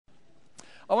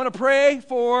I want to pray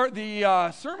for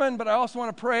the sermon, but I also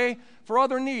want to pray for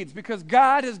other needs because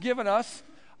God has given us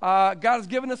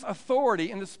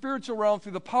authority in the spiritual realm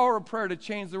through the power of prayer to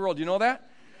change the world. You know that?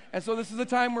 And so this is a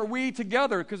time where we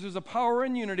together, because there's a power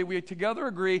in unity, we together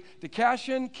agree to cash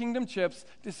in kingdom chips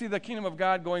to see the kingdom of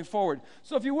God going forward.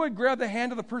 So if you would, grab the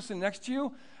hand of the person next to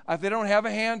you. If they don't have a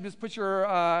hand, just put your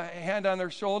hand on their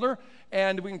shoulder,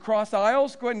 and we can cross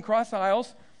aisles. Go ahead and cross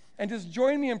aisles. And just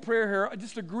join me in prayer here.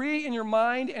 Just agree in your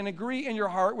mind and agree in your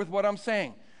heart with what I'm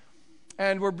saying.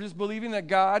 And we're just believing that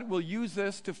God will use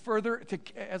this to further,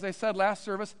 as I said last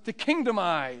service, to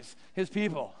kingdomize his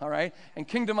people, all right? And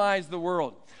kingdomize the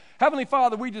world. Heavenly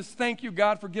Father, we just thank you,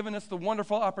 God, for giving us the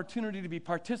wonderful opportunity to be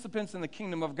participants in the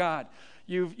kingdom of God.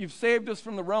 You've saved us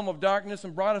from the realm of darkness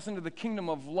and brought us into the kingdom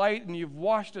of light, and you've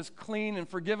washed us clean and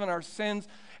forgiven our sins,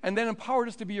 and then empowered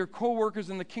us to be your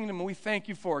co-workers in the kingdom, and we thank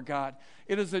you for it, God.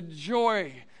 It is a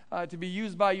joy to be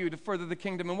used by you to further the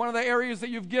kingdom. And one of the areas that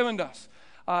you've given us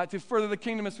to further the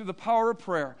kingdom is through the power of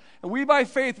prayer. And we, by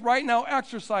faith, right now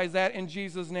exercise that in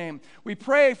Jesus' name. We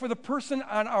pray for the person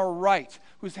on our right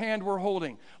whose hand we're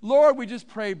holding. Lord, we just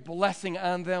pray blessing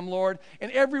on them, Lord.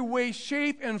 In every way,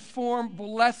 shape, and form,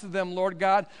 bless them, Lord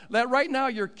God. Let right now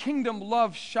your kingdom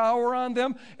love shower on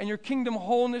them and your kingdom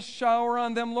wholeness shower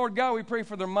on them, Lord God. We pray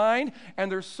for their mind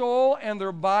and their soul and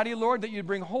their body, Lord, that you'd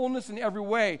bring wholeness in every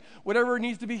way. Whatever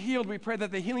needs to be healed, we pray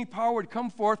that the healing power would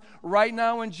come forth right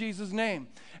now in Jesus' name.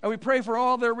 And we pray for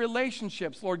all their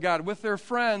relationships, Lord God, with their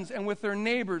friends and with their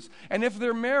neighbors. And if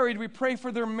they're married, we pray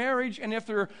for their marriage. And if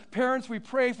they're parents, we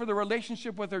pray for the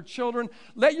relationship with their children.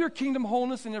 Let your kingdom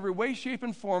wholeness in every way, shape,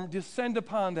 and form descend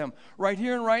upon them right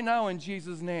here and right now in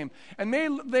Jesus' name. And may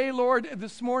they, Lord,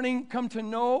 this morning come to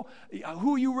know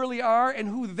who you really are and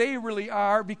who they really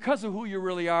are because of who you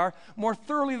really are more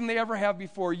thoroughly than they ever have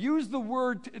before. Use the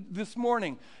word this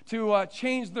morning to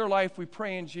change their life, we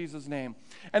pray in Jesus' name.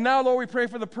 And now, Lord, we pray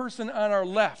for the person on our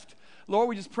left. Lord,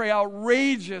 we just pray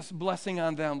outrageous blessing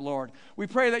on them, Lord. We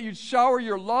pray that you'd shower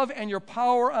your love and your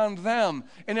power on them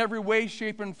in every way,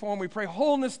 shape, and form. We pray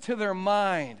wholeness to their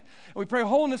mind. And we pray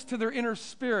wholeness to their inner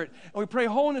spirit. And we pray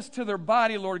wholeness to their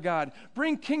body, Lord God.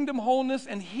 Bring kingdom wholeness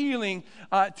and healing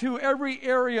to every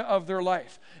area of their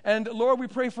life. And Lord, we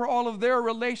pray for all of their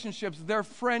relationships, their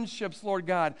friendships, Lord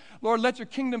God. Lord, let your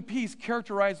kingdom peace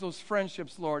characterize those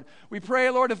friendships, Lord. We pray,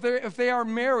 Lord, if they are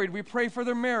married, we pray for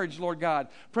their marriage, Lord God.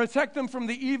 Protect them from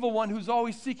the evil one who's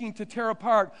always seeking to tear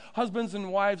apart husbands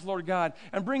and wives, Lord God.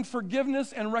 And bring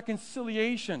forgiveness and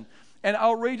reconciliation and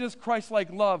outrageous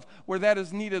Christ-like love where that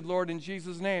is needed, Lord, in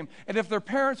Jesus' name. And if they're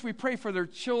parents, we pray for their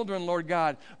children, Lord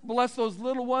God. Bless those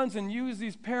little ones and use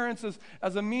these parents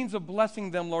as a means of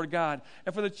blessing them, Lord God.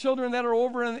 And for the children that are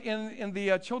over in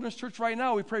the children's church right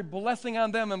now, we pray blessing on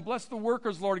them and bless the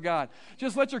workers, Lord God.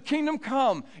 Just let your kingdom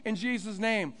come in Jesus'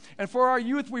 name. And for our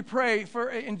youth, we pray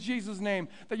in Jesus' name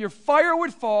that your fire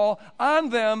would fall on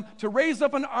them to raise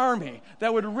up an army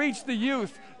that would reach the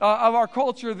youth of our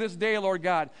culture this day, Lord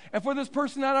God. And for this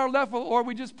person on our left, Lord,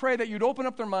 we just pray that you'd open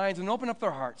up their minds and open up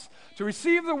their hearts to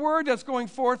receive the word that's going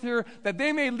forth here, that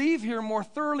they may leave here more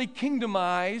thoroughly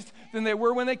kingdomized than they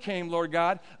were when they came, Lord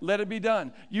God. Let it be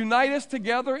done. Unite us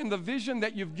together in the vision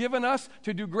that you've given us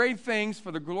to do great things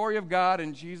for the glory of God.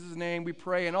 In Jesus' name we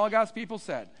pray. And all God's people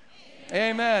said,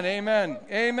 amen, amen,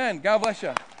 amen. God bless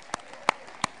you.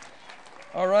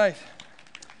 All right.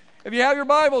 If you have your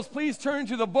Bibles, please turn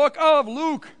to the book of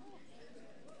Luke.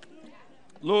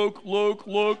 Luke, book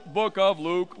of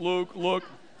Luke,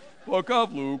 book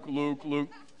of Luke.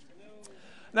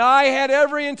 Now, I had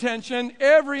every intention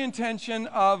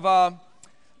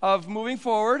of moving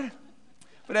forward,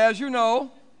 but as you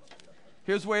know,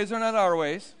 his ways are not our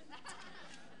ways.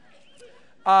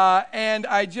 And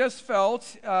I just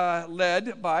felt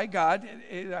led by God.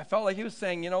 I felt like he was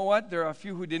saying, you know what, there are a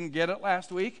few who didn't get it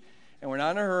last week, and we're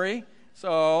not in a hurry,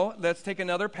 so let's take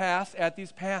another pass at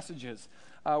these passages.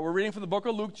 We're reading from the book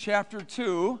of Luke, chapter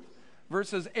 2,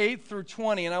 verses 8 through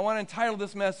 20. And I want to entitle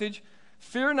this message,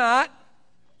 Fear Not,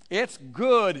 It's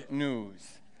Good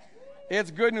News.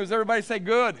 It's good news. Everybody say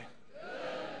good.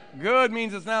 Good. Good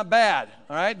means it's not bad.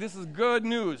 All right? This is good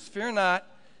news. Fear not,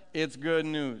 it's good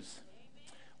news.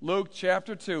 Luke,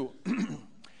 chapter 2.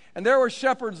 And there were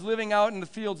shepherds living out in the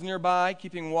fields nearby,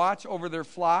 keeping watch over their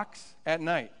flocks at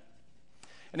night.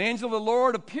 An angel of the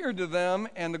Lord appeared to them,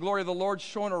 and the glory of the Lord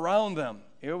shone around them.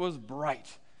 It was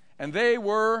bright, and they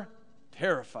were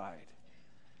terrified.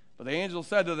 But the angel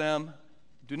said to them,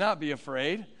 do not be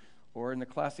afraid, or in the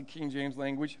classic King James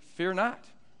language, fear not.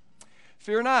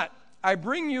 Fear not. I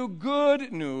bring you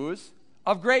good news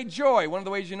of great joy. One of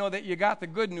the ways you know that you got the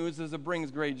good news is it brings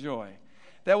great joy.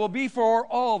 That will be for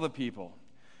all the people.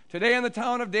 Today in the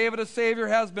town of David a Savior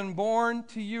has been born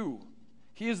to you.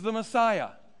 He is the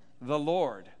Messiah, the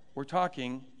Lord. We're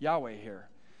talking Yahweh here.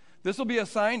 This will be a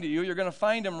sign to you. You're going to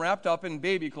find him wrapped up in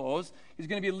baby clothes. He's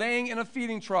going to be laying in a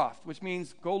feeding trough, which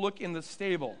means go look in the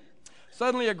stable.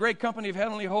 Suddenly a great company of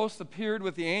heavenly hosts appeared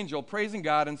with the angel, praising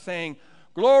God and saying,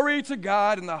 Glory to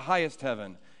God in the highest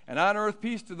heaven, and on earth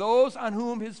peace to those on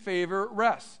whom his favor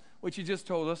rests, which he just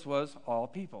told us was all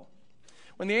people.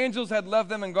 When the angels had left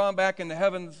them and gone back into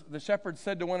heavens, the shepherds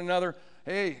said to one another,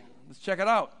 Hey, let's check it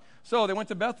out. So they went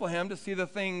to Bethlehem to see the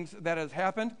things that had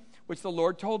happened, which the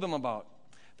Lord told them about.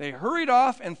 They hurried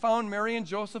off and found Mary and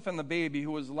Joseph and the baby who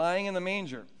was lying in the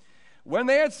manger. When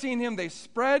they had seen him, they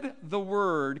spread the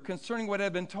word concerning what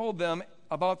had been told them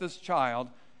about this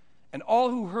child, and all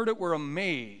who heard it were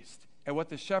amazed at what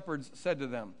the shepherds said to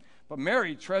them. But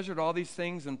Mary treasured all these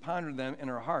things and pondered them in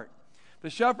her heart. The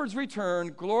shepherds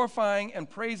returned, glorifying and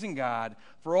praising God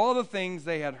for all the things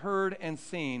they had heard and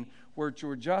seen, which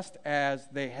were just as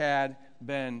they had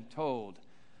been told.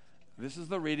 This is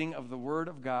the reading of the Word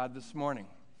of God this morning.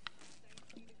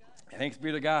 Thanks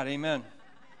be to God. Amen.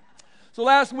 So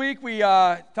last week we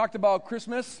talked about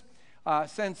Christmas.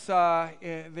 Since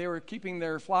they were keeping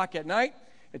their flock at night,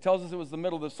 it tells us it was the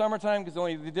middle of the summertime, because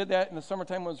only they did that in the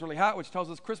summertime when it was really hot, which tells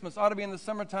us Christmas ought to be in the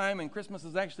summertime, and Christmas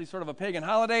is actually sort of a pagan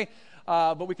holiday,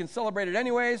 but we can celebrate it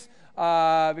anyways,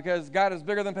 because God is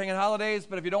bigger than pagan holidays.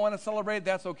 But if you don't want to celebrate,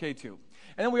 that's okay too.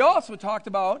 And then we also talked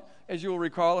about, as you will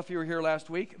recall if you were here last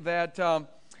week, that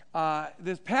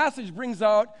this passage brings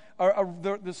out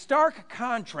the stark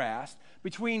contrast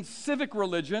between civic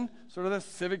religion, sort of the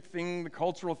civic thing, the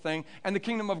cultural thing, and the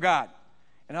kingdom of God,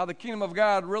 and how the kingdom of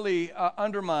God really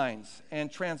undermines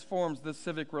and transforms this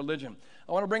civic religion.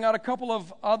 I want to bring out a couple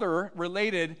of other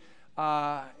related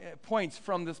points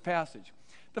from this passage.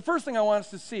 The first thing I want us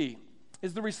to see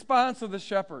is the response of the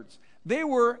shepherds. They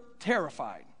were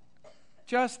terrified,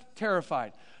 just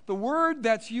terrified. The word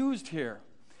that's used here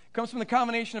comes from the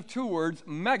combination of two words,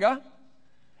 mega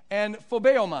and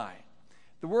phobeomai.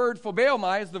 The word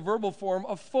phobeomai is the verbal form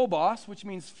of phobos, which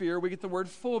means fear. We get the word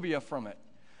phobia from it.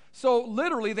 So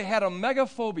literally, they had a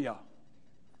megaphobia,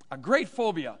 a great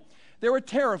phobia. They were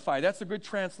terrified. That's a good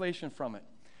translation from it.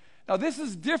 Now, this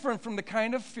is different from the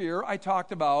kind of fear I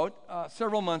talked about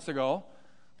several months ago,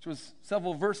 which was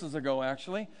several verses ago,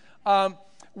 actually,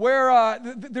 where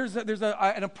there's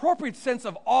an appropriate sense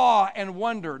of awe and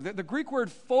wonder. The Greek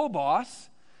word phobos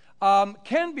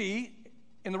can be,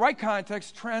 in the right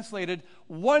context, translated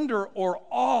wonder or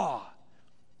awe.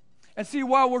 And see,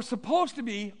 while we're supposed to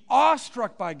be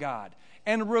awestruck by God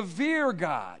and revere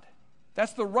God,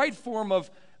 that's the right form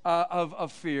of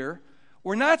fear,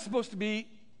 we're not supposed to be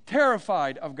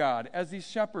terrified of God, as these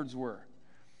shepherds were.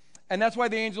 And that's why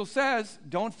the angel says,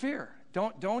 don't fear.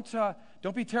 Don't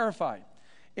be terrified.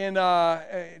 In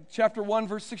chapter 1,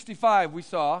 verse 65, we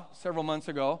saw several months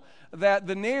ago that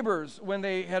the neighbors, when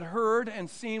they had heard and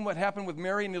seen what happened with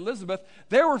Mary and Elizabeth,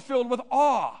 they were filled with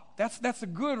awe. That's a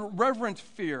good, reverent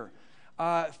fear,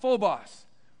 phobos.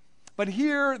 But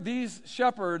here, these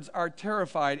shepherds are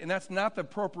terrified, and that's not the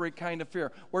appropriate kind of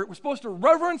fear. We're supposed to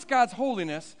reverence God's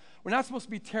holiness. We're not supposed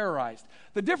to be terrorized.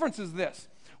 The difference is this.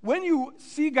 When you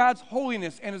see God's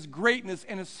holiness and His greatness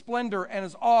and His splendor and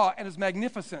His awe and His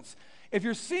magnificence, if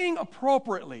you're seeing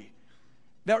appropriately,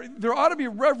 there ought to be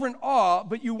reverent awe,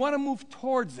 but you want to move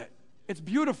towards it. It's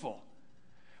beautiful.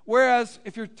 Whereas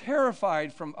if you're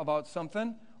terrified about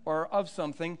something or of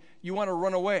something, you want to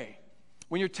run away.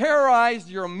 When you're terrorized,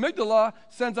 your amygdala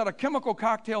sends out a chemical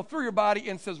cocktail through your body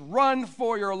and says, run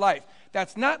for your life.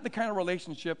 That's not the kind of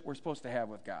relationship we're supposed to have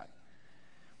with God.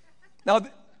 Now,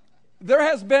 there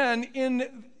has been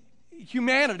in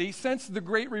humanity since the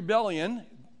Great Rebellion,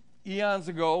 eons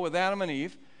ago with Adam and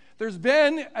Eve, there's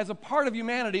been, as a part of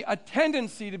humanity, a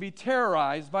tendency to be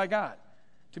terrorized by God,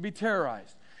 to be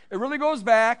terrorized. It really goes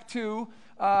back to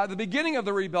the beginning of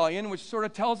the rebellion, which sort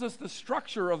of tells us the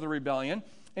structure of the rebellion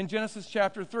in Genesis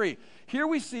chapter 3. Here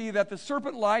we see that the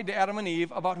serpent lied to Adam and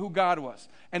Eve about who God was.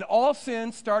 And all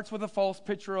sin starts with a false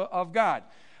picture of God.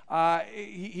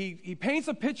 He paints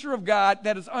a picture of God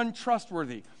that is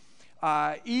untrustworthy.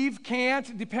 Eve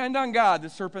can't depend on God, the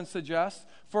serpent suggests,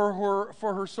 for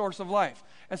her source of life.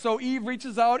 And so Eve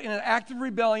reaches out in an act of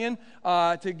rebellion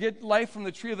to get life from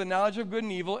the tree of the knowledge of good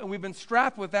and evil, and we've been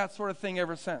strapped with that sort of thing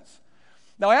ever since.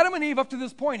 Now, Adam and Eve, up to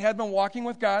this point, had been walking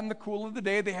with God in the cool of the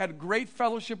day. They had great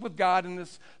fellowship with God in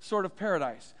this sort of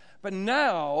paradise. But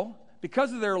now,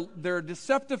 because of their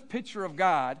deceptive picture of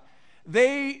God,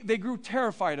 they grew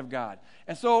terrified of God.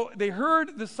 And so they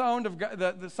heard the sound of God,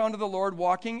 the sound of the Lord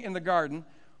walking in the garden,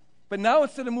 but now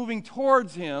instead of moving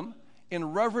towards Him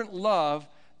in reverent love,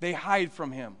 they hide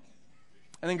from him.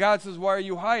 And then God says, why are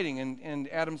you hiding? And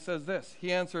Adam says this.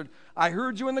 He answered, I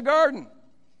heard you in the garden.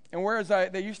 And whereas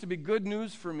they used to be good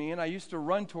news for me, and I used to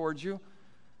run towards you,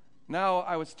 now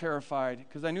I was terrified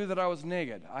because I knew that I was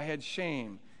naked. I had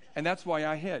shame, and that's why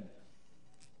I hid.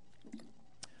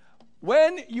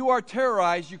 When you are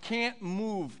terrorized, you can't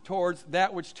move towards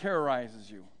that which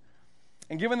terrorizes you.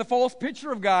 And given the false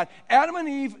picture of God, Adam and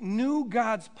Eve knew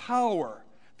God's power.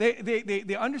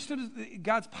 They understood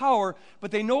God's power,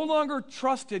 but they no longer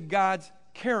trusted God's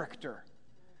character.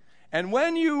 And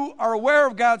when you are aware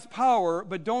of God's power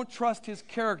but don't trust his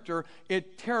character,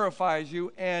 it terrifies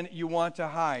you and you want to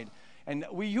hide. And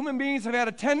we human beings have had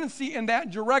a tendency in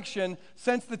that direction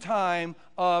since the time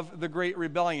of the Great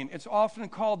Rebellion. It's often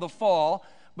called the fall,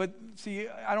 but see,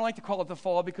 I don't like to call it the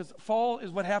fall because fall is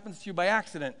what happens to you by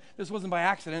accident. This wasn't by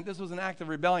accident. This was an act of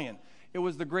rebellion. It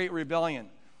was the Great Rebellion.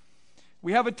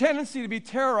 We have a tendency to be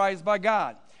terrorized by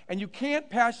God. And you can't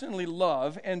passionately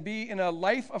love and be in a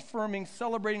life-affirming,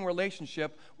 celebrating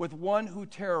relationship with one who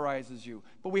terrorizes you.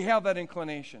 But we have that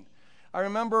inclination. I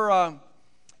remember,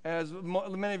 as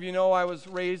many of you know, I was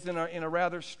raised in a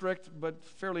rather strict but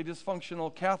fairly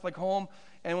dysfunctional Catholic home.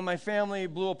 And when my family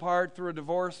blew apart through a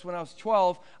divorce when I was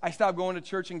 12, I stopped going to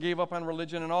church and gave up on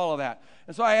religion and all of that.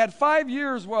 And so I had 5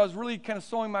 years where I was really kind of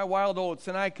sowing my wild oats,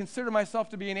 and I considered myself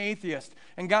to be an atheist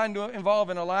and got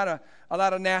involved in a lot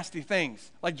of nasty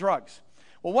things, like drugs.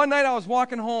 Well, one night I was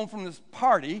walking home from this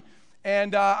party,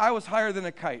 and I was higher than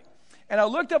a kite. And I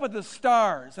looked up at the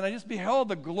stars, and I just beheld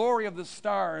the glory of the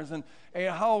stars and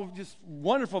how just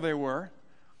wonderful they were.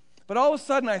 But all of a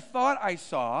sudden, I thought I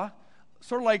saw,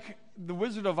 sort of like the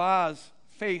Wizard of Oz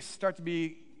face start to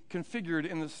be configured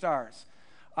in the stars.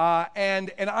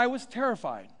 And I was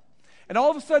terrified. And all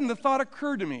of a sudden, the thought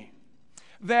occurred to me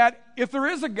that if there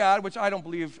is a God, which I don't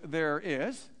believe there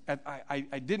is,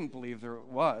 I didn't believe there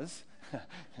was.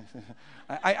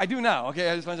 I do now, okay?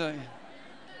 I just want to...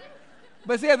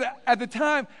 But see, at the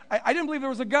time, I didn't believe there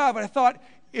was a God, but I thought,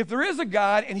 if there is a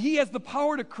God and he has the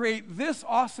power to create this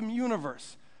awesome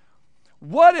universe,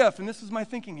 what if, and this is my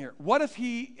thinking here, what if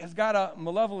he has got a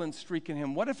malevolent streak in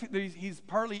him? What if he's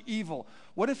partly evil?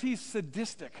 What if he's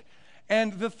sadistic?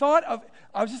 And the thought of,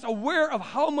 I was just aware of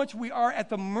how much we are at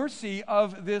the mercy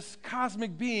of this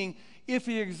cosmic being if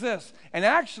he exists. And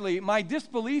actually, my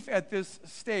disbelief at this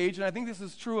stage, and I think this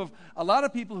is true of a lot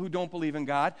of people who don't believe in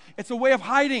God, it's a way of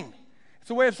hiding. It's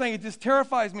a way of saying it just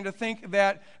terrifies me to think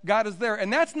that God is there.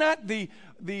 And that's not the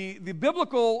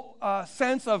biblical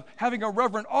sense of having a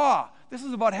reverent awe. This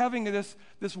is about having this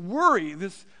worry,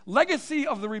 this legacy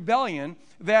of the rebellion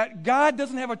that God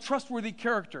doesn't have a trustworthy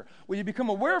character. When you become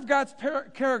aware of God's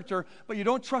character, but you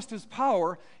don't trust his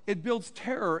power, it builds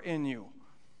terror in you.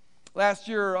 Last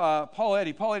year, Paul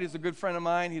Eddy is a good friend of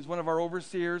mine. He's one of our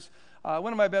overseers.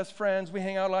 One of my best friends. We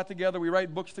hang out a lot together. We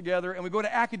write books together. And we go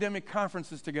to academic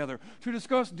conferences together to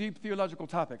discuss deep theological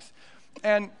topics.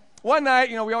 And one night,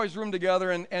 we always room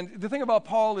together. And the thing about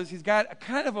Paul is he's got a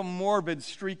kind of a morbid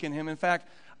streak in him. In fact,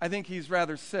 I think he's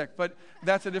rather sick. But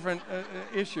that's a different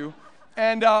issue.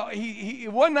 And he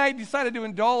one night decided to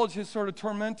indulge his sort of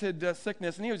tormented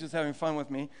sickness. And he was just having fun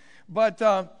with me. But...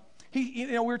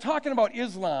 we were talking about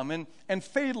Islam and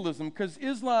fatalism, because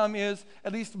Islam is,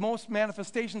 at least most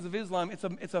manifestations of Islam,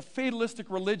 it's a fatalistic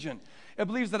religion. It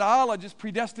believes that Allah just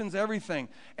predestines everything.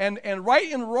 And right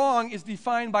and wrong is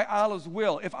defined by Allah's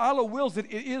will. If Allah wills it,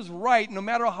 it is right, no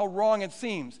matter how wrong it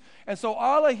seems. And so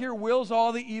Allah here wills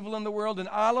all the evil in the world, and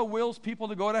Allah wills people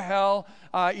to go to hell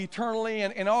eternally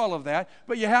and all of that.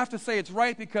 But you have to say it's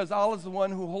right because Allah is the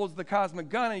one who holds the cosmic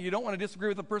gun, and you don't want to disagree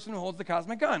with the person who holds the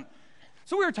cosmic gun.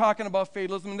 So we were talking about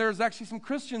fatalism, and there's actually some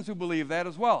Christians who believe that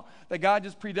as well, that God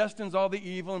just predestines all the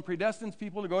evil and predestines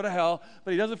people to go to hell,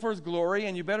 but he does it for his glory,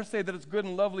 and you better say that it's good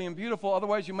and lovely and beautiful,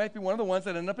 otherwise you might be one of the ones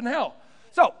that end up in hell.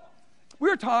 So we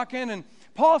were talking, and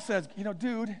Paul says,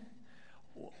 dude,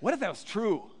 what if that was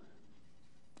true?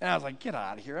 And I was like, get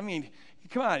out of here. I mean,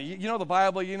 come on, you know the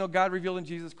Bible, you know God revealed in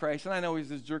Jesus Christ, and I know he's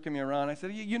just jerking me around. I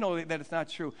said, you know that it's not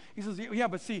true. He says, yeah,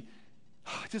 but see,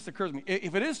 it just occurs to me,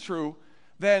 if it is true,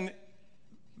 then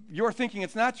your thinking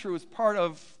it's not true is part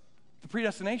of the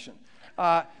predestination.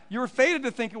 You were fated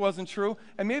to think it wasn't true,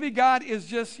 and maybe God is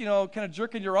just, kind of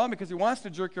jerking you around because he wants to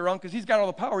jerk you around because he's got all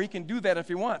the power. He can do that if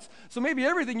he wants. So maybe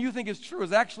everything you think is true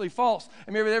is actually false,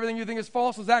 and maybe everything you think is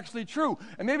false is actually true,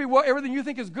 and maybe everything you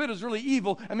think is good is really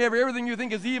evil, and maybe everything you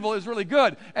think is evil is really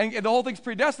good, and the whole thing's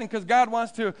predestined because God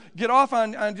wants to get off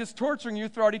on just torturing you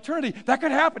throughout eternity. That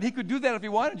could happen. He could do that if he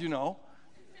wanted,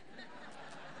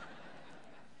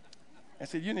 I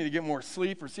said, you need to get more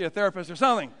sleep or see a therapist or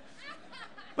something.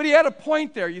 But he had a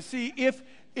point there. You see,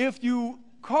 if you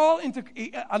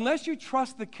unless you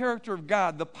trust the character of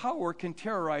God, the power can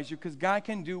terrorize you because God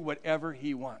can do whatever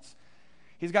he wants.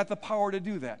 He's got the power to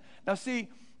do that. Now see,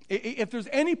 if there's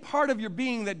any part of your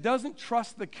being that doesn't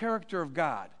trust the character of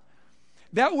God,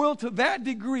 that will to that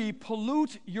degree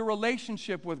pollute your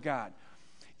relationship with God.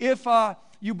 If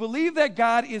you believe that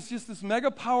God is just this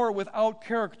mega power without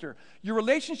character, your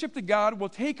relationship to God will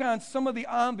take on some of the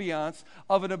ambiance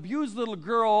of an abused little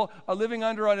girl living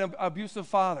under an abusive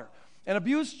father. An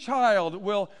abused child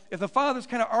will, if the father's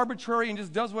kind of arbitrary and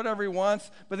just does whatever he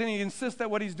wants, but then he insists that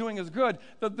what he's doing is good,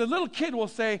 the little kid will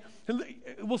say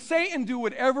and do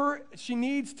whatever she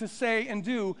needs to say and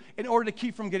do in order to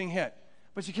keep from getting hit.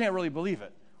 But she can't really believe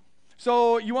it.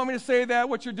 So you want me to say that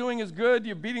what you're doing is good,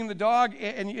 you're beating the dog,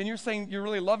 and you're saying you're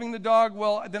really loving the dog?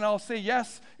 Well, then I'll say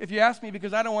yes if you ask me,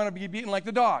 because I don't want to be beaten like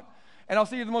the dog. And I'll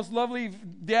say you're the most lovely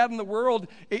dad in the world,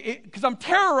 because I'm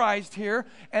terrorized here,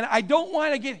 and I don't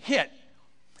want to get hit.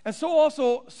 And so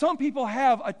also, some people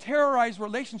have a terrorized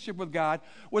relationship with God,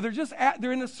 where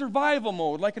they're in a survival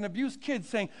mode, like an abused kid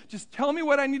saying, just tell me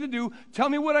what I need to do, tell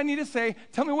me what I need to say,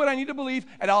 tell me what I need to believe,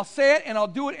 and I'll say it, and I'll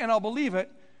do it, and I'll believe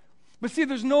it. But see,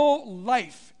 there's no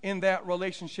life in that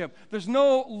relationship. There's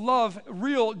no love,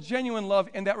 real, genuine love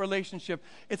in that relationship.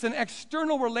 It's an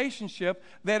external relationship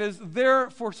that is there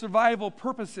for survival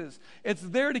purposes. It's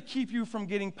there to keep you from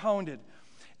getting pounded.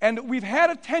 And we've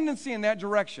had a tendency in that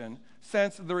direction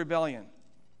since the rebellion.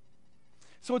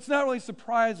 So it's not really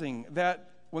surprising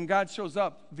that when God shows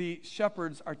up, the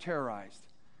shepherds are terrorized.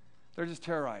 They're just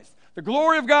terrorized. The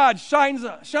glory of God shines.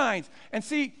 And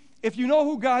see, if you know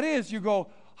who God is, you go,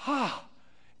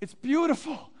 it's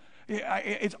beautiful.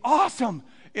 It's awesome.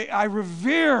 I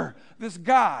revere this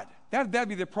God. That'd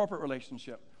be the appropriate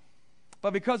relationship.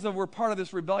 But because we're part of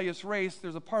this rebellious race,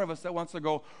 there's a part of us that wants to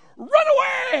go, run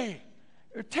away!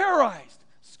 They're terrorized.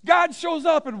 God shows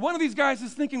up, and one of these guys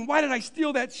is thinking, why did I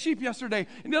steal that sheep yesterday?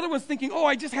 And the other one's thinking,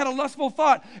 I just had a lustful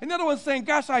thought. And the other one's saying,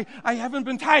 gosh, I haven't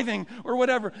been tithing or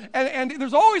whatever. And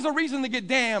there's always a reason to get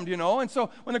damned, And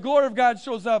so when the glory of God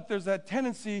shows up, there's that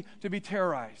tendency to be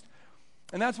terrorized.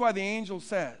 And that's why the angel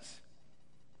says,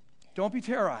 don't be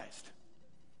terrorized.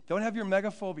 Don't have your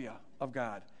megaphobia of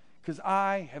God, because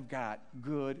I have got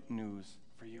good news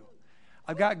for you.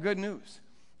 I've got good news.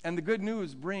 And the good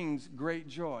news brings great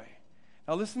joy.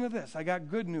 Now listen to this. I got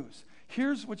good news.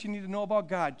 Here's what you need to know about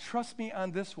God. Trust me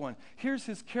on this one. Here's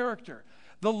his character.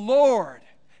 The Lord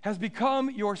has become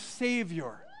your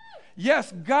Savior.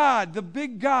 Yes, God, the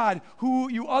big God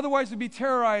who you otherwise would be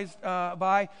terrorized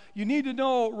by, you need to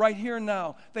know right here and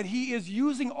now that he is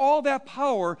using all that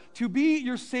power to be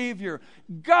your Savior.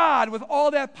 God, with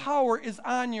all that power, is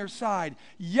on your side.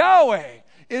 Yahweh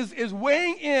is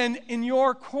weighing in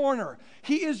your corner.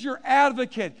 He is your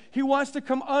advocate. He wants to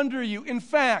come under you. In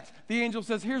fact, the angel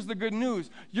says, here's the good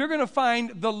news. You're going to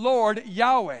find the Lord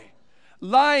Yahweh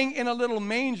lying in a little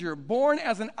manger, born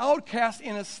as an outcast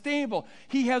in a stable.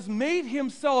 He has made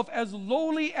himself as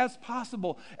lowly as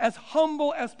possible, as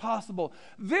humble as possible.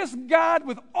 This God,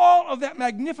 with all of that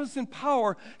magnificent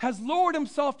power, has lowered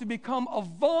himself to become a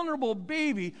vulnerable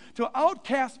baby to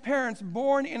outcast parents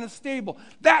born in a stable.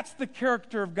 That's the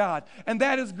character of God, and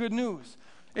that is good news.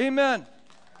 Amen.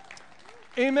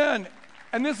 Amen.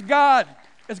 And this God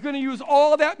is going to use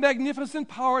all that magnificent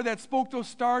power that spoke those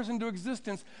stars into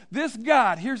existence. This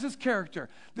God, here's his character.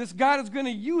 This God is going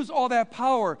to use all that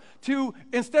power to,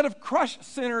 instead of crush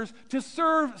sinners, to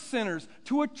serve sinners,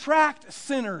 to attract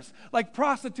sinners like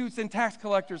prostitutes and tax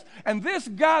collectors. And this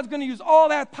God's going to use all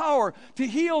that power to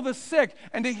heal the sick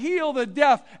and to heal the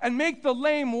deaf and make the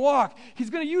lame walk. He's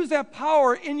going to use that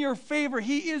power in your favor.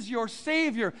 He is your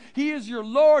Savior. He is your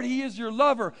Lord. He is your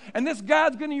lover. And this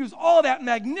God's going to use all that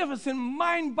magnificent,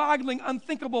 mind-boggling,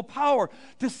 unthinkable power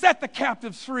to set the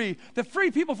captives free, to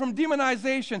free people from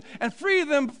demonization and free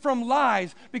them from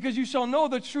lies, because you shall know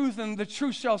the truth and the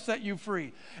truth shall set you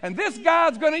free. And this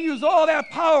God's going to use all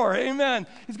that power, amen.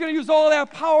 He's going to use all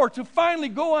that power to finally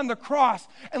go on the cross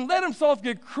and let himself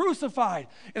get crucified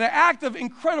in an act of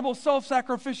incredible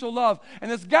self-sacrificial love. And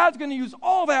this God's going to use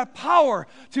all that power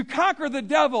to conquer the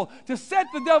devil, to set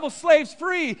the devil's slaves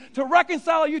free, to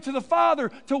reconcile you to the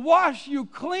Father, to wash you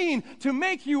clean, to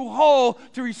make you whole,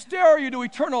 to restore you to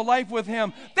eternal life with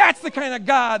him. That's the kind of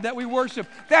God that we worship.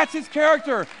 That's his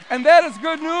character. And that is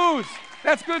good news.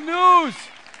 That's good news.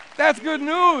 That's good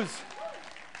news.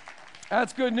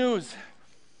 That's good news.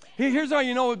 Here's how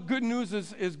you know good news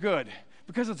is good.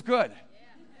 Because it's good.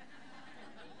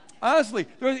 Honestly,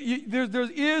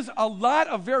 there is a lot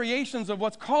of variations of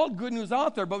what's called good news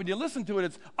out there, but when you listen to it,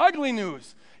 it's ugly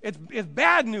news. It's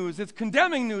bad news. It's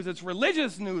condemning news. It's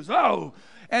religious news. Oh,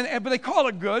 but they call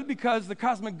it good because the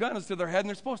cosmic gun is to their head, and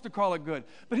they're supposed to call it good.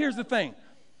 But here's the thing.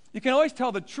 You can always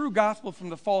tell the true gospel from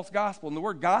the false gospel, and the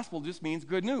word gospel just means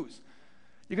good news.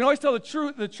 You can always tell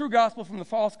the true gospel from the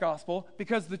false gospel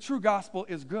because the true gospel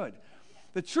is good.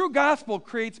 The true gospel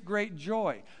creates great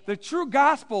joy. The true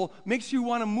gospel makes you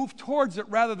want to move towards it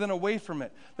rather than away from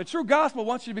it. The true gospel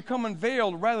wants you to become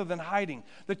unveiled rather than hiding.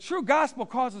 The true gospel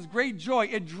causes great joy.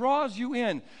 It draws you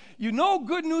in. You know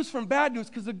good news from bad news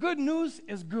because the good news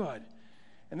is good.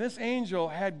 And this angel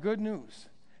had good news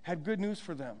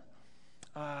for them.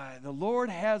 The Lord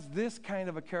has this kind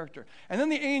of a character. And then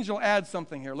the angel adds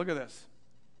something here. Look at this.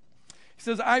 He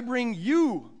says, I bring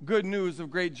you good news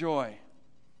of great joy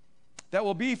that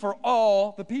will be for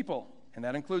all the people, and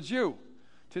that includes you.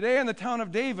 Today in the town of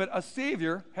David, a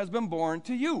Savior has been born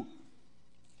to you.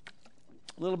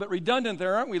 A little bit redundant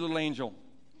there, aren't we, little angel?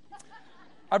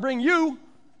 I bring you,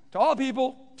 to all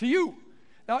people, to you.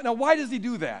 Now why does he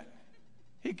do that?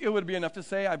 It would be enough to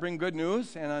say, I bring good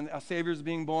news, and a Savior is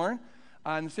being born,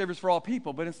 and the Savior is for all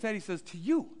people. But instead he says, to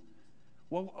you.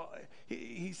 Well,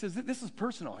 he says, this is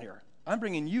personal here. I'm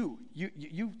bringing you.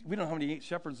 We don't know how many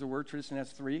shepherds there were. Tradition has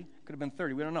 3. Could have been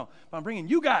 30. We don't know. But I'm bringing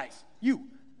you guys,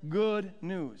 good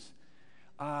news.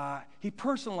 He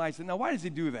personalized it. Now, why does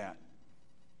he do that?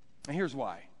 And here's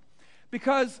why.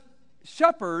 Because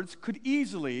shepherds could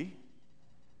easily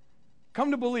come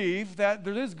to believe that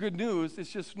there is good news.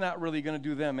 It's just not really going to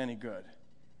do them any good.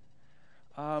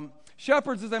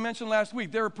 Shepherds, as I mentioned last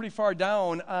week, they were pretty far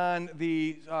down on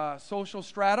the social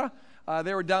strata.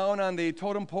 They were down on the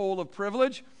totem pole of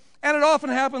privilege. And it often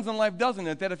happens in life, doesn't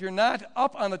it, that if you're not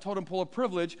up on the totem pole of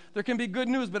privilege, there can be good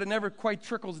news, but it never quite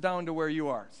trickles down to where you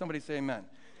are. Somebody say amen.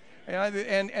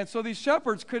 And so these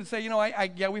shepherds could say,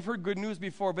 yeah, we've heard good news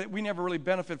before, but we never really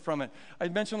benefit from it. I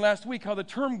mentioned last week how the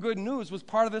term good news was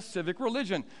part of this civic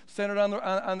religion centered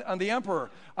on the emperor.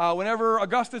 Whenever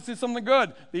Augustus did something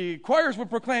good, the choirs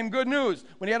would proclaim good news.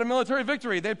 When he had a military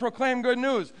victory, they'd proclaim good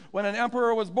news. When an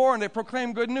emperor was born, they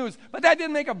proclaimed good news. But that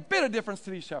didn't make a bit of difference to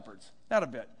these shepherds. Not a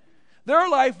bit. Their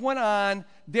life went on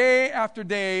day after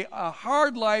day, a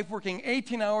hard life, working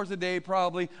 18 hours a day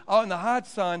probably, out in the hot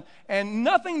sun, and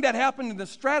nothing that happened in the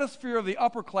stratosphere of the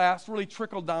upper class really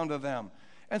trickled down to them.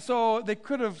 And so they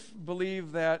could have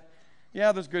believed that,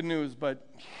 yeah, there's good news, but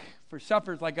for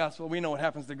shepherds like us, well, we know what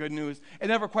happens to good news. It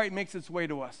never quite makes its way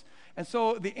to us. And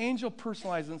so the angel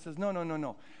personalizes and says,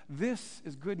 no. This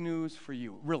is good news for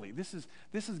you, really. This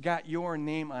has got your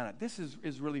name on it. This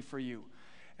is really for you.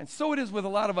 And so it is with a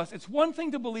lot of us. It's one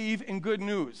thing to believe in good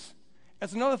news.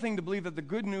 It's another thing to believe that the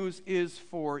good news is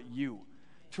for you.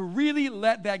 To really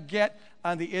let that get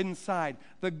on the inside.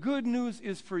 The good news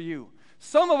is for you.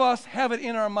 Some of us have it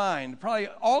in our mind, probably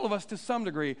all of us to some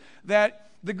degree, that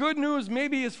the good news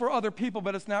maybe is for other people,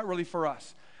 but it's not really for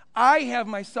us. I have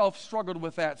myself struggled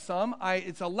with that some.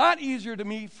 It's a lot easier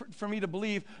for me to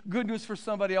believe good news for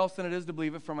somebody else than it is to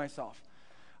believe it for myself.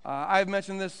 I've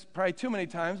mentioned this probably too many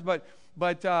times, but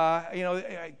one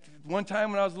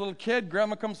time when I was a little kid,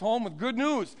 Grandma comes home with good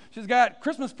news. She's got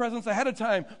Christmas presents ahead of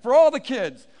time for all the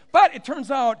kids. But it turns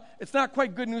out it's not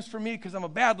quite good news for me because I'm a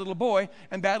bad little boy,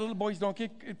 and bad little boys don't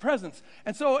get presents.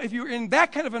 And so if you're in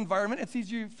that kind of environment, it's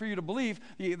easier for you to believe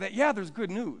that, yeah, there's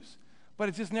good news, but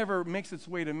it just never makes its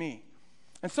way to me.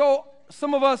 And so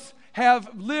some of us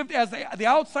have lived as the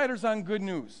outsiders on good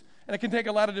news, and it can take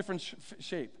a lot of different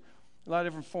shape, a lot of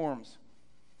different forms.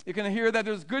 You can hear that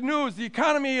there's good news. The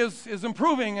economy is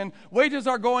improving and wages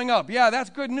are going up. Yeah,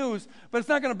 that's good news, but it's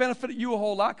not going to benefit you a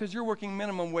whole lot because you're working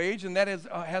minimum wage, and that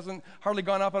hasn't hardly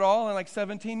gone up at all in like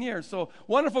 17 years. So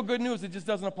wonderful good news, it just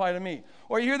doesn't apply to me.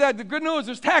 Or you hear that the good news,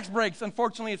 there's tax breaks.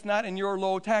 Unfortunately, it's not in your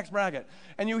low tax bracket.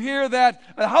 And you hear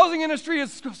that the housing industry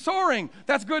is soaring.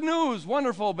 That's good news,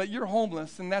 wonderful, but you're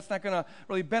homeless, and that's not going to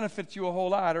really benefit you a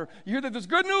whole lot. Or you hear that there's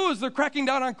good news, they're cracking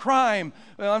down on crime.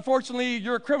 Unfortunately,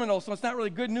 you're a criminal, so it's not really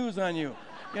good news on you.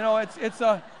 You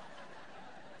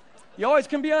always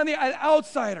can be on the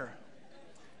outsider.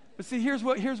 But see, here's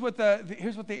what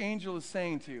the angel is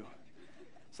saying to you.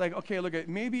 It's like, okay, look,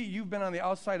 maybe you've been on the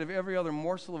outside of every other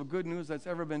morsel of good news that's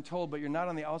ever been told, but you're not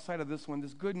on the outside of this one.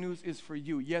 This good news is for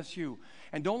you. Yes, you.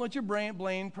 And don't let your brain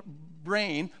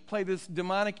play this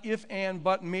demonic if, and,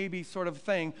 but, maybe sort of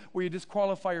thing where you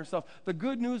disqualify yourself. The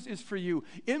good news is for you.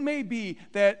 It may be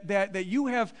that you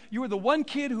were the one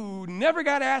kid who never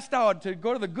got asked out to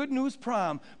go to the good news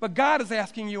prom, but God is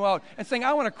asking you out and saying,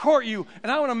 I want to court you,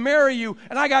 and I want to marry you,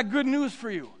 and I got good news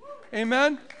for you.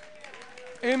 Amen?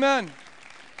 Amen.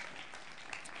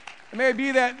 It may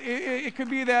be that, it could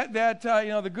be that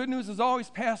the good news has always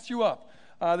passed you up.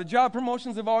 The job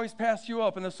promotions have always passed you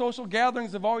up, and the social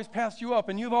gatherings have always passed you up,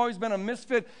 and you've always been a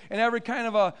misfit in every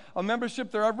kind of a membership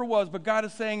there ever was, but God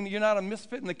is saying that you're not a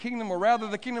misfit in the kingdom, or rather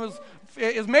the kingdom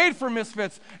is made for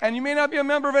misfits, and you may not be a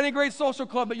member of any great social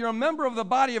club, but you're a member of the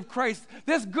body of Christ.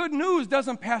 This good news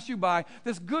doesn't pass you by.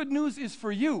 This good news is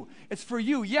for you. It's for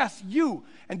you. Yes, you.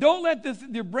 And don't let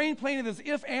your brain play into this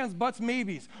if, ands, buts,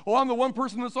 maybes. Oh, I'm the one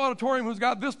person in this auditorium who's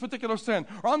got this particular sin,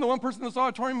 or I'm the one person in this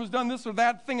auditorium who's done this or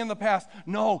that thing in the past.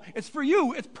 No, it's for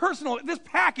you. It's personal. This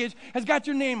package has got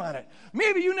your name on it.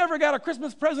 Maybe you never got a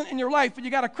Christmas present in your life, but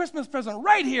you got a Christmas present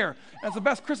right here. That's the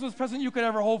best Christmas present you could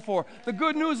ever hope for. The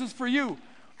good news is for you.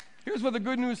 Here's what the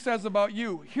good news says about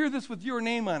you. Hear this with your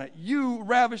name on it. You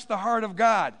ravish the heart of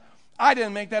God. I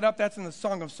didn't make that up. That's in the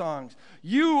Song of Songs.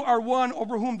 You are one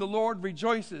over whom the Lord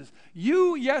rejoices.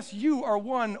 You, yes, you are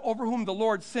one over whom the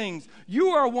Lord sings. You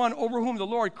are one over whom the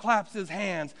Lord claps his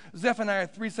hands. Zephaniah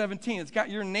 3:17. It's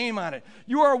got your name on it.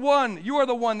 You are one. You are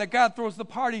the one that God throws the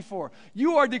party for.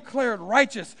 You are declared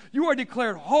righteous. You are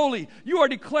declared holy. You are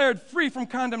declared free from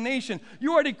condemnation.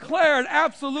 You are declared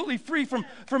absolutely free from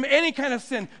any kind of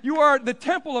sin. You are the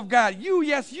temple of God. You,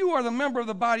 yes, you are the member of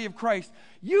the body of Christ.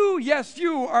 You, yes,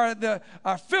 you are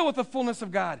filled with the fullness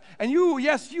of God. And you,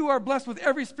 yes, you are blessed with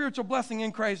every spiritual blessing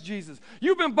in Christ Jesus.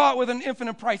 You've been bought with an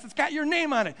infinite price. It's got your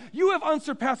name on it. You have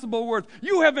unsurpassable worth.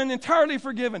 You have been entirely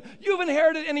forgiven. You've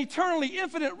inherited an eternally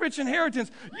infinite rich inheritance.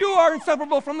 You are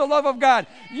inseparable from the love of God.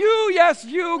 You, yes,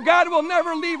 you, God will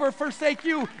never leave or forsake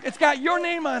you. It's got your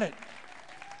name on it.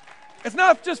 It's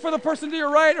not just for the person to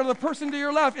your right or the person to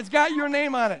your left. It's got your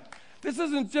name on it. This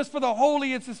isn't just for the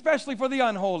holy, it's especially for the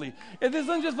unholy. This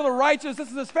isn't just for the righteous,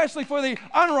 this is especially for the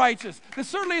unrighteous. This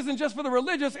certainly isn't just for the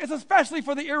religious, it's especially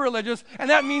for the irreligious, and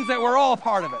that means that we're all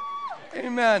part of it.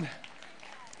 Amen.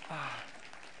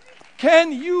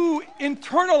 Can you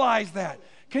internalize that?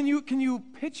 Can you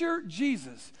picture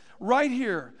Jesus right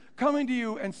here coming to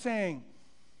you and saying,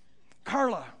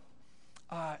 Carla,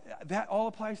 that all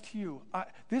applies to you. I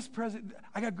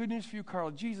got good news for you,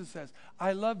 Carl. Jesus says,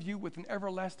 I love you with an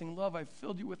everlasting love. I've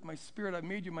filled you with my spirit. I've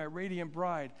made you my radiant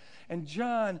bride. And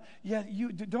John,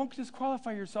 you don't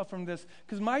disqualify yourself from this,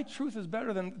 because my truth is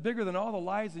bigger than all the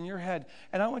lies in your head.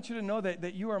 And I want you to know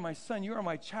that you are my son. You are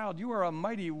my child. You are a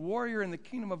mighty warrior in the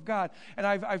kingdom of God. And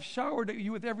I've showered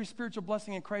you with every spiritual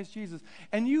blessing in Christ Jesus.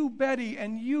 And you, Betty,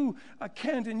 and you,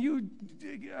 Kent, and you,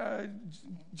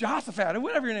 Jehoshaphat, or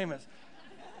whatever your name is.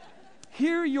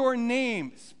 Hear your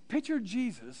name. Picture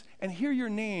Jesus and hear your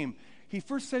name. He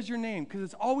first says your name because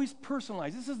it's always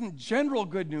personalized. This isn't general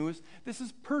good news. This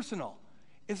is personal.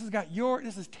 This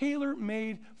is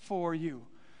tailor-made for you.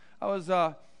 I was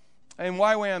in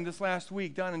YWAM this last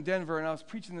week down in Denver, and I was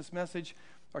preaching this message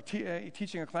or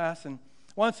teaching a class, and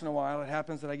once in a while it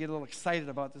happens that I get a little excited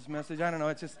about this message. I don't know,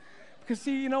 it's just... Because,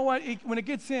 see, you know what? When it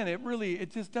gets in,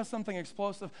 it just does something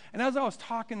explosive. And as I was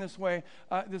talking this way,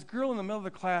 this girl in the middle of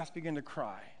the class began to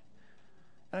cry.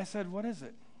 And I said, what is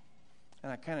it?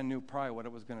 And I kind of knew probably what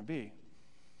it was going to be.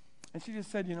 And she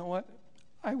just said, you know what?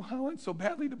 I want so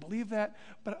badly to believe that,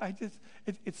 but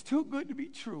it's too good to be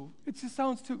true. It just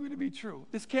sounds too good to be true.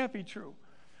 This can't be true.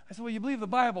 I said, well, you believe the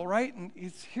Bible, right? And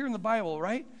it's here in the Bible,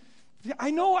 right? I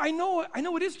know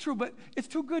it is true, but it's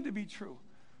too good to be true.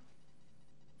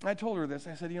 I told her this.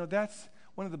 I said, that's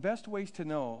one of the best ways to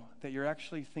know that you're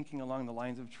actually thinking along the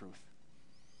lines of truth.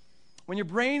 When your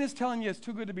brain is telling you it's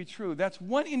too good to be true, that's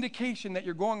one indication that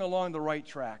you're going along the right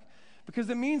track. Because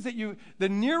it means that the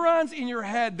neurons in your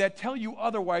head that tell you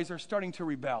otherwise are starting to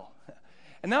rebel.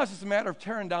 And now it's just a matter of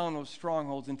tearing down those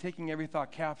strongholds and taking every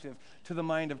thought captive to the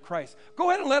mind of Christ. Go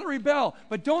ahead and let it rebel,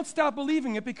 but don't stop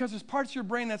believing it, because there's parts of your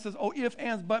brain that says, oh, if,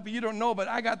 ands, but you don't know, but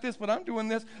I got this, but I'm doing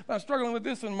this, but I'm struggling with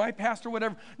this, and my pastor,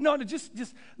 whatever. No,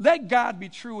 just let God be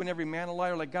true and every man a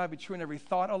liar, let God be true and every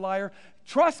thought a liar.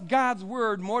 Trust God's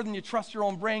word more than you trust your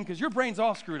own brain, because your brain's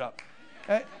all screwed up.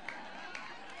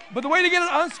 But the way to get it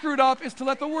unscrewed up is to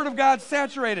let the word of God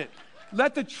saturate it.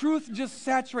 Let the truth just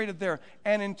saturate it there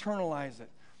and internalize it.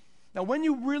 Now, when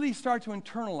you really start to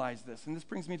internalize this, and this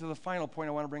brings me to the final point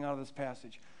I want to bring out of this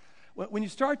passage. When you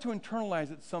start to internalize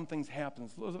it, some things happen.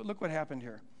 Look what happened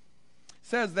here. It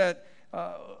says that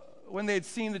when they had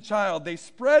seen the child, they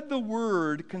spread the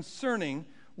word concerning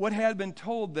what had been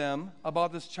told them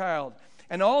about this child.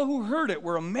 And all who heard it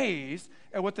were amazed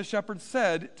at what the shepherds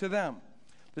said to them.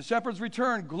 The shepherds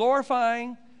returned,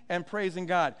 glorifying and praising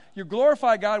God. You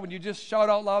glorify God when you just shout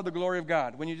out loud the glory of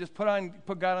God, when you just put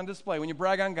God on display, when you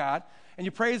brag on God, and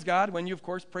you praise God when you, of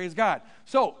course, praise God.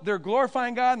 So they're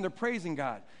glorifying God and they're praising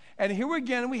God. And here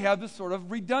again we have this sort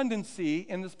of redundancy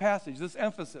in this passage, this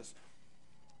emphasis.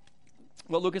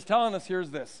 What Luke is telling us here is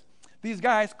this. These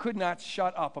guys could not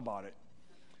shut up about it.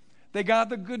 They got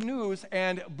the good news,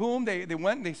 and boom, they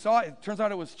went and they saw it. It turns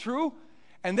out it was true.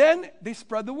 And then they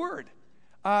spread the word.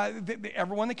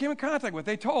 Everyone they came in contact with,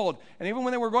 they told. And even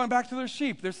when they were going back to their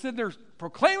sheep, they're sitting there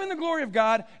proclaiming the glory of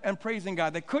God and praising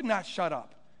God. They could not shut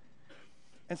up.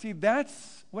 And see,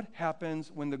 that's what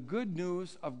happens when the good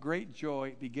news of great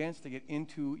joy begins to get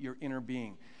into your inner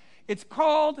being. It's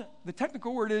called, the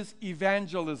technical word is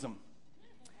evangelism.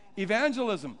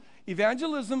 Evangelism.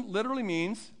 Evangelism literally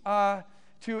means, the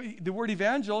word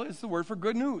evangel is the word for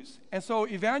good news. And so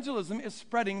evangelism is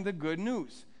spreading the good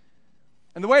news.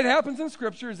 And the way it happens in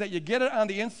Scripture is that you get it on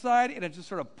the inside and it just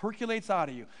sort of percolates out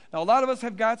of you. Now, a lot of us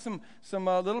have got some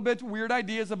little bit weird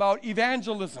ideas about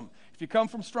evangelism. If you come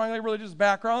from strongly religious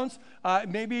backgrounds,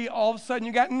 maybe all of a sudden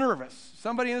you got nervous.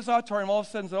 Somebody in this auditorium all of a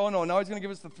sudden said, oh no, now he's going to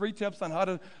give us the 3 tips on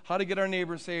how to get our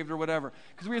neighbors saved or whatever.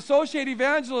 Because we associate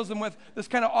evangelism with this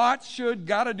kind of ought, should,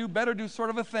 gotta do, better do sort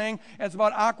of a thing. And it's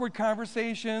about awkward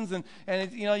conversations and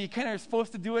it, you kind of are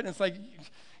supposed to do it and it's like,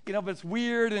 but it's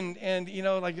weird and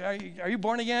like, are you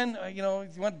born again? You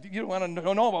don't want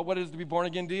to know about what it is to be born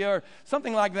again, do you? Or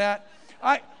something like that.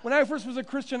 When I first was a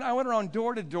Christian, I went around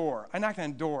door to door. I knocked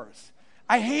on doors.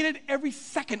 I hated every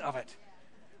second of it.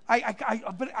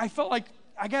 But I felt like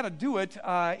I got to do it,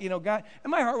 God.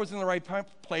 And my heart was in the right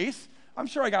place. I'm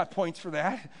sure I got points for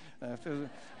that.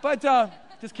 But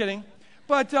just kidding.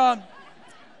 But,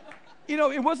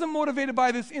 it wasn't motivated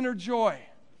by this inner joy.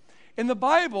 In the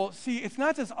Bible, see, it's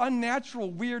not this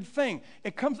unnatural, weird thing.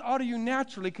 It comes out of you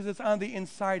naturally because it's on the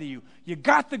inside of you. You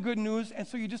got the good news, and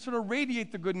so you just sort of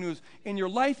radiate the good news in your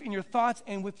life, in your thoughts,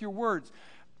 and with your words.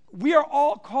 We are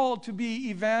all called to be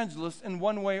evangelists in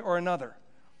one way or another.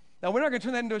 Now, we're not going to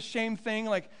turn that into a shame thing.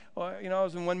 Like, I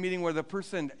was in one meeting where the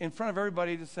person in front of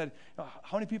everybody just said,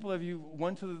 how many people have you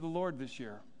won to the Lord this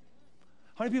year?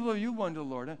 How many people have you won to the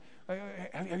Lord?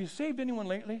 Have you saved anyone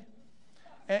lately?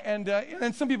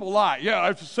 And some people lie. Yeah,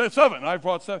 I've said 7. I've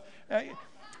brought 7.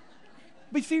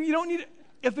 But see, you don't need,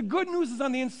 if the good news is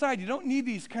on the inside, you don't need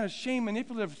these kind of shame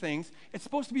manipulative things. It's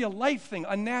supposed to be a life thing,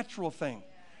 a natural thing.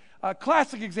 A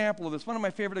classic example of this, one of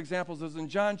my favorite examples is in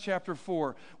John chapter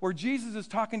 4, where Jesus is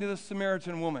talking to this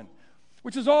Samaritan woman,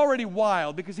 which is already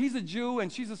wild because he's a Jew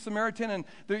and she's a Samaritan and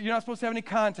you're not supposed to have any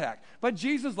contact. But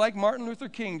Jesus, like Martin Luther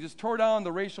King, just tore down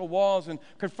the racial walls and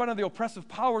confronted the oppressive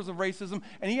powers of racism,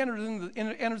 and he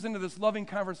enters into this loving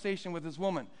conversation with this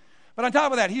woman. But on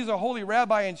top of that, he's a holy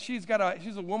rabbi and she's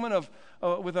a woman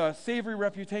with a savory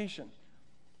reputation.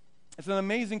 It's an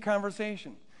amazing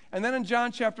conversation. And then in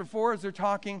John chapter 4, as they're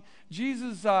talking,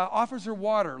 Jesus offers her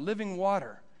water, living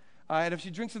water. And if she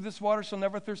drinks of this water, she'll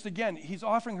never thirst again. He's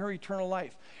offering her eternal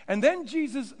life. And then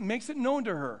Jesus makes it known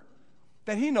to her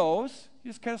that he knows, he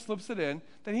just kind of slips it in,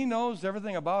 that he knows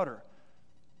everything about her.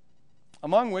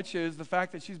 Among which is the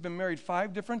fact that she's been married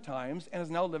 5 different times and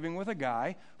is now living with a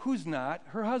guy who's not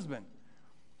her husband.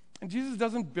 And Jesus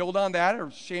doesn't build on that or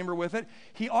shame her with it.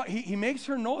 He makes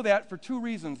her know that for 2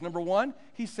 reasons. Number 1,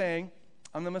 he's saying,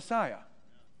 I'm the Messiah.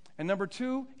 And number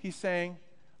 2, he's saying,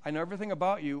 I know everything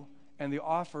about you, and the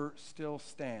offer still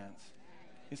stands.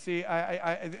 You see,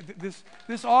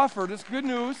 this offer, this good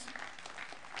news,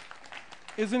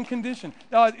 is in condition.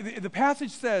 Now, the passage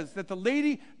says that the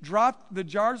lady dropped the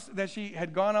jars that she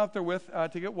had gone out there with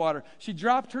to get water. She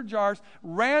dropped her jars,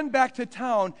 ran back to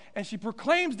town, and she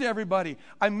proclaims to everybody,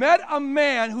 I met a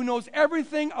man who knows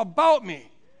everything about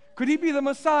me. Could he be the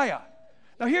Messiah?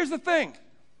 Now, here's the thing.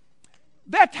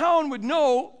 That town would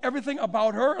know everything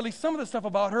about her, at least some of the stuff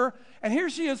about her, and here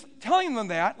she is telling them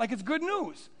that like it's good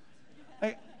news.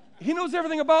 Like, he knows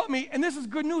everything about me, and this is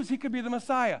good news. He could be the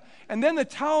Messiah. And then the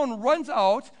town runs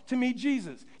out to meet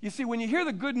Jesus. You see, when you hear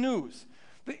the good news,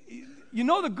 you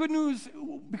know the good news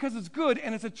because it's good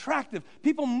and it's attractive.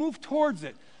 People move towards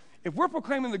it. If we're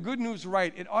proclaiming the good news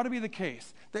right, it ought to be the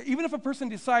case that even if a person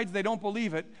decides they don't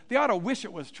believe it, they ought to wish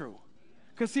it was true.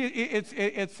 Because see,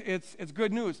 it's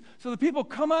good news. So the people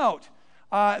come out.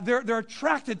 They're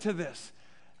attracted to this.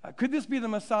 Could this be the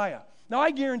Messiah? Now,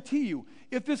 I guarantee you,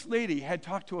 if this lady had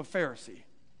talked to a Pharisee,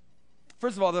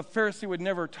 first of all, the Pharisee would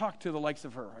never talk to the likes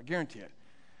of her. I guarantee it.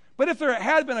 But if there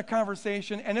had been a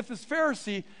conversation, and if this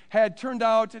Pharisee had turned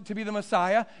out to be the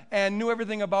Messiah and knew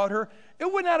everything about her,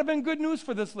 it would not have been good news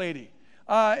for this lady.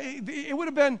 It would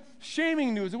have been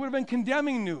shaming news. It would have been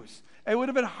condemning news. It would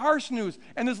have been harsh news.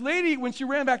 And this lady, when she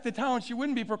ran back to town, she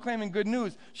wouldn't be proclaiming good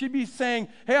news. She'd be saying,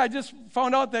 hey, I just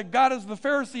found out that God is the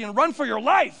Pharisee and run for your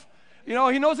life. You know,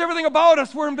 he knows everything about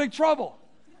us. We're in big trouble.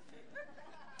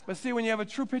 But see, when you have a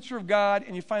true picture of God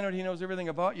and you find out he knows everything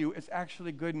about you, it's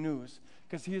actually good news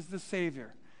because he is the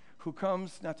Savior who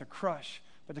comes not to crush,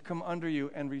 but to come under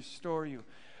you and restore you.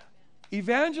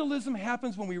 Evangelism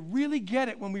happens when we really get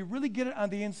it, when we really get it on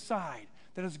the inside.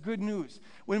 That is good news.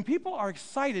 When people are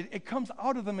excited, it comes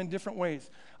out of them in different ways.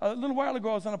 A little while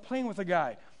ago, I was on a plane with a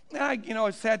guy.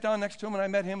 I sat down next to him, and I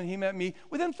met him, and he met me.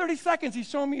 Within 30 seconds, he's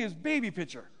showing me his baby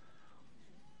picture.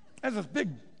 That's this big,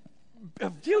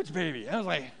 huge baby. And I was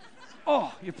like,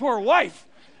 oh, your poor wife.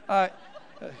 The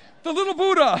little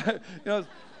Buddha.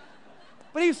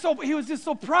 But he was just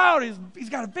so proud. He's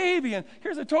got a baby, and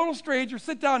here's a total stranger.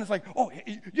 Sit down. It's like, oh,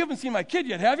 you haven't seen my kid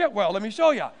yet, have you? Well, let me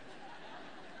show you.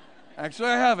 Actually,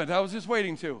 I haven't. I was just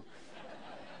waiting to.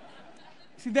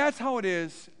 See, that's how it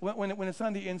is when it's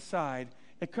on the inside.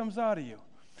 It comes out of you.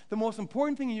 The most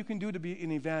important thing you can do to be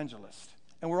an evangelist,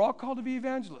 and we're all called to be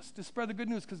evangelists, to spread the good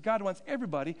news, because God wants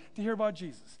everybody to hear about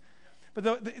Jesus.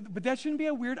 But that shouldn't be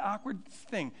a weird, awkward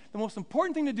thing. The most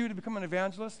important thing to do to become an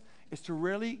evangelist is to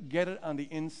really get it on the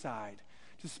inside.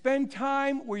 To spend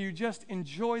time where you just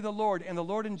enjoy the Lord and the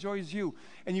Lord enjoys you.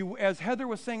 And you, as Heather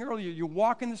was saying earlier, you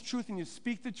walk in this truth and you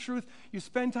speak the truth. You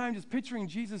spend time just picturing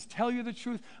Jesus tell you the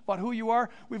truth about who you are.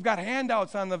 We've got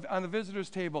handouts on the visitors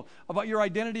table about your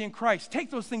identity in Christ. Take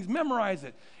those things, memorize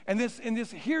it. And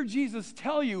hear Jesus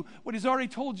tell you what he's already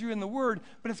told you in the Word,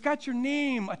 but it's got your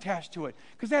name attached to it,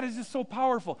 because that is just so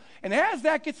powerful. And as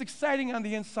that gets exciting on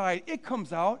the inside, it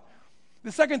comes out.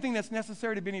 The second thing that's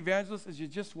necessary to be an evangelist is you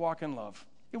just walk in love.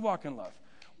 You walk in love.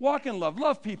 Walk in love.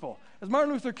 Love people. As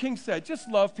Martin Luther King said, just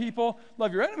love people.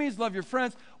 Love your enemies. Love your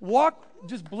friends. Walk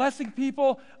just blessing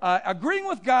people, agreeing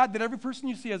with God that every person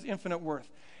you see has infinite worth.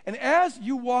 And as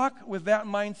you walk with that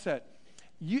mindset,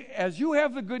 as you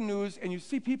have the good news and you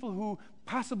see people who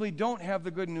possibly don't have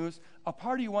the good news, a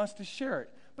part of you wants to share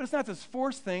it. But it's not this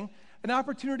forced thing. An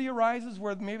opportunity arises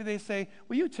where maybe they say,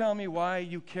 will you tell me why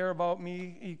you care about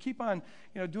me? You keep on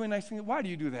doing nice things. Why do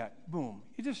you do that? Boom.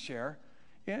 You just share.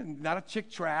 Yeah, not a chick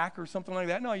track or something like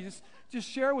that. No, you just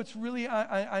share what's really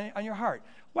on your heart.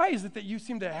 Why is it that you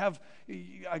seem to have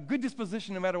a good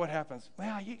disposition no matter what happens?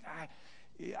 Well,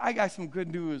 I got some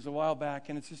good news a while back,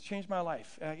 and it's just changed my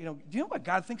life. Do you know what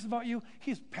God thinks about you?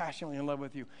 He's passionately in love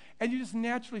with you. And you just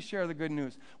naturally share the good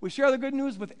news. We share the good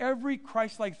news with every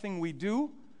Christ-like thing we do.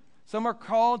 Some are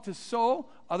called to sow,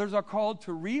 others are called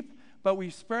to reap, but we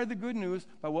spread the good news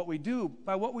by what we do,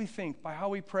 by what we think, by how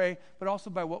we pray, but also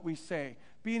by what we say.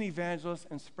 Be an evangelist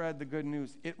and spread the good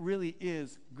news. It really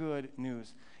is good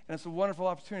news. And it's a wonderful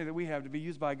opportunity that we have to be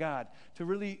used by God to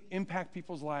really impact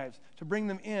people's lives, to bring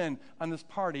them in on this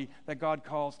party that God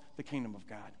calls the kingdom of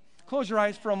God. Close your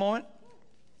eyes for a moment.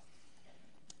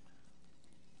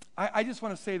 I just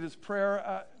want to say this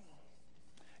prayer.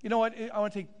 You know what? I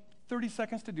want to take 30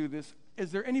 seconds to do this.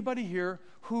 Is there anybody here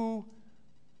who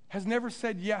has never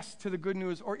said yes to the good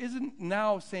news, or isn't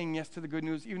now saying yes to the good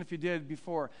news, even if you did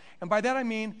before? And by that I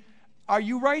mean, are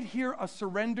you right here a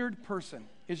surrendered person?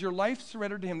 Is your life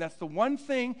surrendered to him? That's the one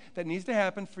thing that needs to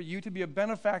happen for you to be a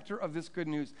benefactor of this good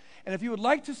news. And if you would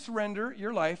like to surrender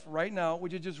your life right now,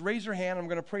 would you just raise your hand? I'm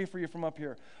going to pray for you from up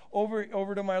here.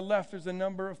 Over to my left, there's a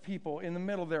number of people in the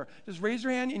middle there. Just raise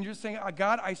your hand and you're just saying,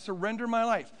 God, I surrender my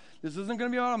life. This isn't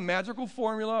going to be about a magical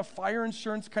formula, a fire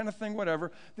insurance kind of thing,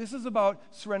 whatever. This is about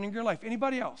surrendering your life.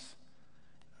 Anybody else?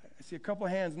 I see a couple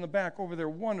of hands in the back over there.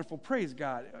 Wonderful. Praise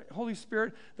God. Holy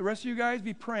Spirit, the rest of you guys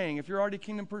be praying. If you're already a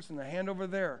kingdom person, a hand over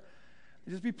there.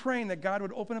 Just be praying that God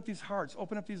would open up these hearts,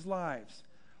 open up these lives.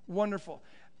 Wonderful.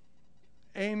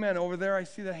 Amen. Over there, I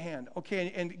see the hand.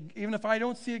 Okay, and even if I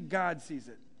don't see it, God sees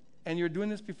it. And you're doing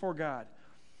this before God.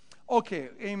 Okay,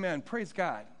 amen. Praise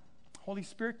God. Holy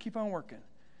Spirit, keep on working.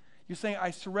 You're saying,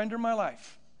 I surrender my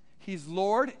life. He's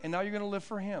Lord, and now you're going to live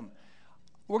for him.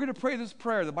 We're going to pray this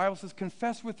prayer. The Bible says,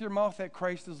 confess with your mouth that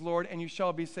Christ is Lord, and you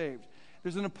shall be saved.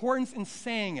 There's an importance in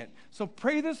saying it. So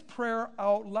pray this prayer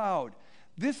out loud.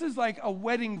 This is like a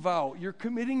wedding vow. You're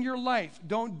committing your life.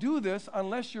 Don't do this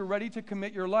unless you're ready to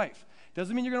commit your life.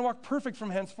 Doesn't mean you're going to walk perfect from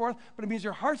henceforth, but it means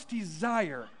your heart's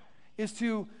desire is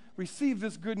to receive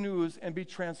this good news and be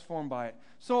transformed by it.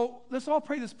 So let's all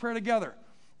pray this prayer together.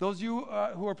 Those of you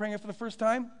who are praying it for the first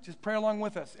time, just pray along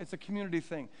with us. It's a community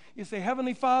thing. You say,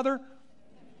 Heavenly Father,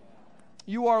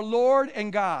 you are Lord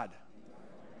and God,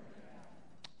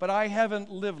 but I haven't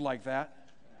lived like that.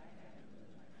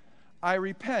 I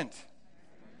repent.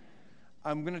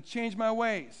 I'm going to change my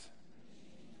ways.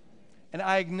 And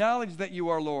I acknowledge that you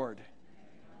are Lord,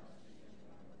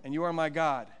 and you are my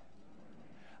God.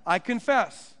 I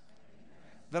confess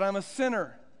that I'm a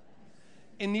sinner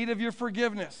in need of your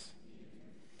forgiveness.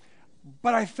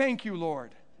 But I thank you,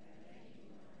 Lord,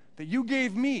 that you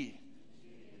gave me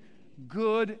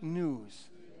good news.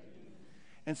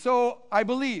 And so I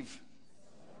believe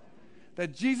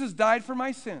that Jesus died for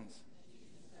my sins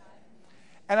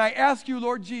And I ask you,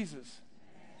 Lord Jesus,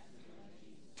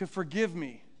 to forgive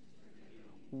me,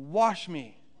 wash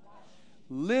me,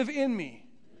 live in me,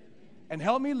 and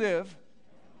help me live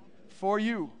for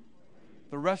you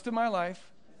the rest of my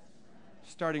life,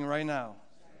 starting right now.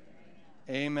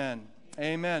 Amen.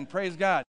 Amen. Praise God.